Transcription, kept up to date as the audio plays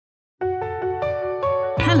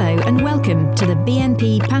Hello and welcome to the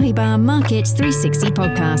BNP Paribas Markets 360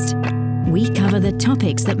 podcast. We cover the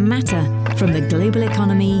topics that matter, from the global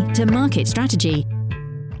economy to market strategy.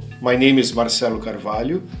 My name is Marcelo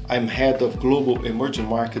Carvalho. I'm head of Global Emerging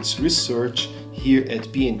Markets Research here at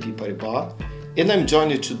BNP Paribas. And I'm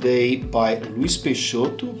joined today by Luis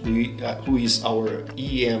Peixoto, who is our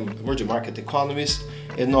EM Emerging Market Economist,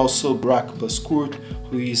 and also Burak Bozkurt,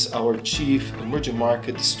 who is our Chief Emerging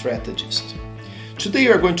Market Strategist. Today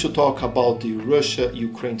we are going to talk about the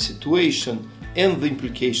Russia-Ukraine situation and the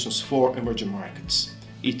implications for emerging markets.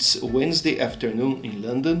 It's Wednesday afternoon in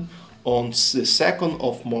London on the 2nd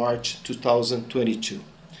of March 2022.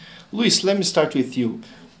 Luis, let me start with you.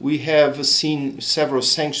 We have seen several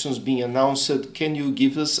sanctions being announced. Can you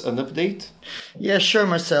give us an update? Yeah, sure,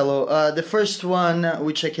 Marcelo. The first one,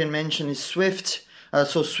 which I can mention, is SWIFT.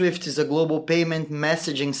 So SWIFT is a global payment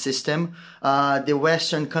messaging system. The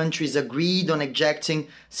Western countries agreed on ejecting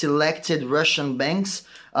selected Russian banks.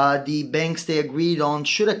 The banks they agreed on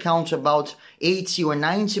should account about 80 or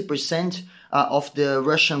 90% of the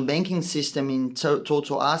Russian banking system in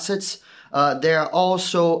total assets. There are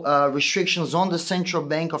also restrictions on the Central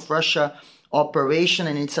Bank of Russia operation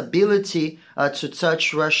and its ability to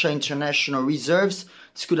touch Russia international reserves.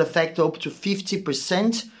 This could affect up to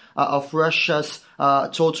 50% of Russia's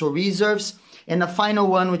total reserves. And the final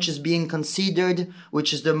one, which is being considered,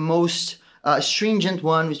 which is the most stringent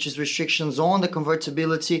one, which is restrictions on the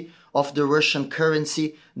convertibility of the Russian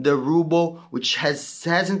currency, the ruble, which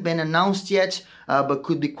hasn't been announced yet, but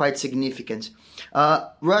could be quite significant.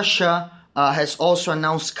 Russia has also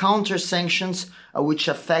announced counter-sanctions, which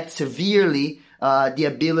affect severely the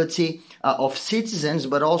ability of citizens,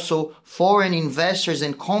 but also foreign investors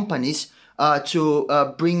and companies to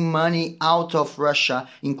bring money out of Russia,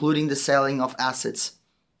 including the selling of assets.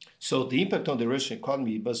 So the impact on the Russian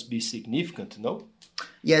economy must be significant, no?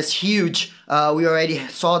 Yes, huge. We already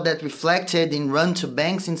saw that reflected in run to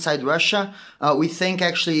banks inside Russia. We think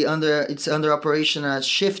actually it's under operation a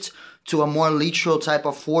shift to a more literal type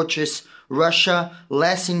of fortress Russia,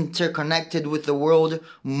 less interconnected with the world,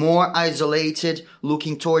 more isolated,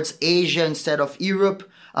 looking towards Asia instead of Europe.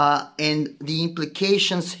 And the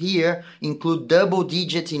implications here include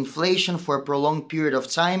double-digit inflation for a prolonged period of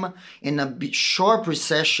time and a sharp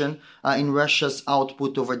recession in Russia's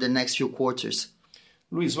output over the next few quarters.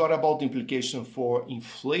 Luis, what about the implication for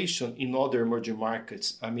inflation in other emerging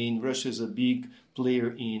markets? I mean, Russia is a big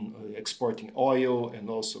player in exporting oil and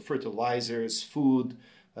also fertilizers, food.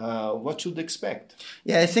 What should they expect?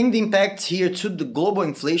 Yeah, I think the impacts here to the global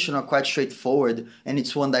inflation are quite straightforward, and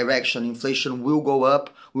it's one direction. Inflation will go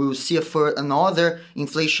up. We will see another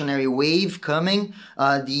inflationary wave coming.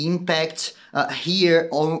 The impact here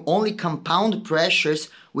on only compound pressures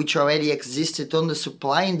which already existed on the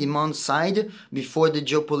supply and demand side before the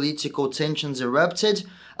geopolitical tensions erupted.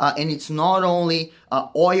 And it's not only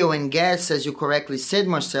oil and gas, as you correctly said,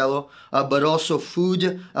 Marcelo, but also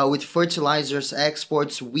food with fertilizers,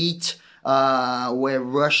 exports, wheat, where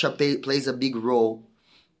Russia plays a big role.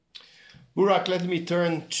 Burak, let me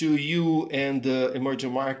turn to you and the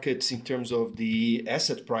emerging markets in terms of the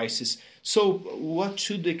asset prices. So what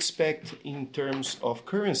should they expect in terms of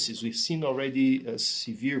currencies? We've seen already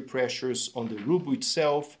severe pressures on the ruble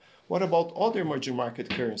itself. What about other emerging market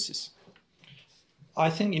currencies? I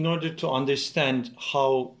think in order to understand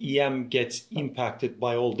how EM gets impacted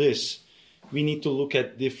by all this, we need to look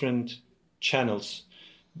at different channels.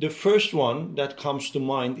 The first one that comes to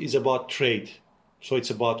mind is about trade. So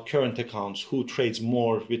it's about current accounts, who trades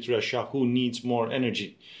more with Russia, who needs more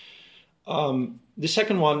energy. The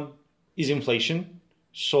second one is inflation.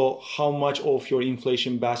 So how much of your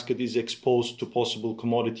inflation basket is exposed to possible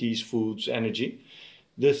commodities, foods, energy.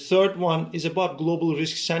 The third one is about global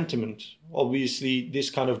risk sentiment. Obviously,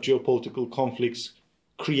 this kind of geopolitical conflicts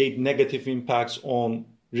create negative impacts on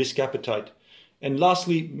risk appetite. And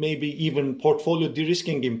lastly, maybe even portfolio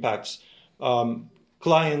de-risking impacts.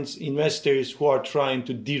 Clients, investors who are trying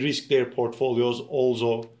to de-risk their portfolios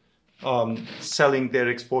also selling their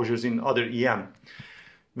exposures in other EM.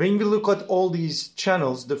 When we look at all these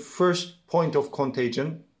channels, the first point of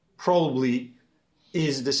contagion probably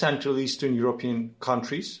is the Central Eastern European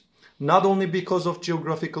countries, not only because of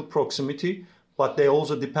geographical proximity, but they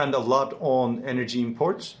also depend a lot on energy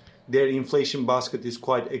imports. Their inflation basket is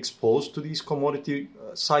quite exposed to these commodity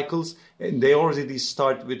cycles, and they already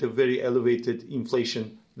start with a very elevated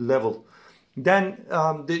inflation level. Then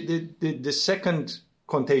the second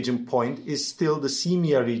contagion point is still the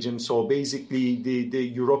CEMEA region, so basically the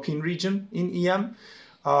European region in EM.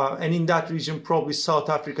 And in that region, probably South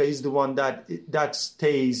Africa is the one that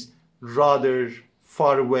stays rather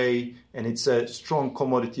far away and it's a strong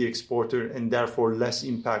commodity exporter and therefore less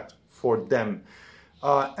impact for them.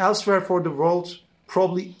 Elsewhere for the world,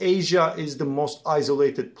 probably Asia is the most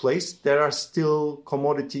isolated place. There are still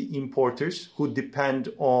commodity importers who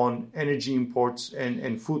depend on energy imports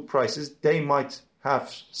and food prices. They might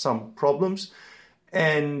have some problems.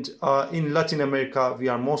 And in Latin America, we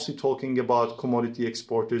are mostly talking about commodity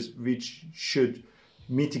exporters, which should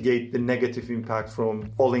mitigate the negative impact from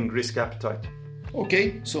falling risk appetite.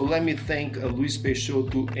 Okay, so let me thank Luis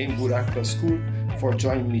Peixoto and Burak Baskur for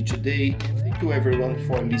joining me today. Thank you everyone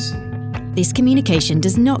for listening. This communication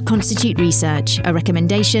does not constitute research, a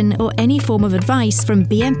recommendation, or any form of advice from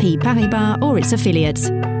BNP Paribas or its affiliates.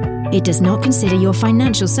 It does not consider your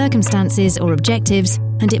financial circumstances or objectives,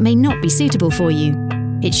 and it may not be suitable for you.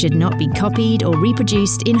 It should not be copied or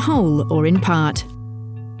reproduced in whole or in part.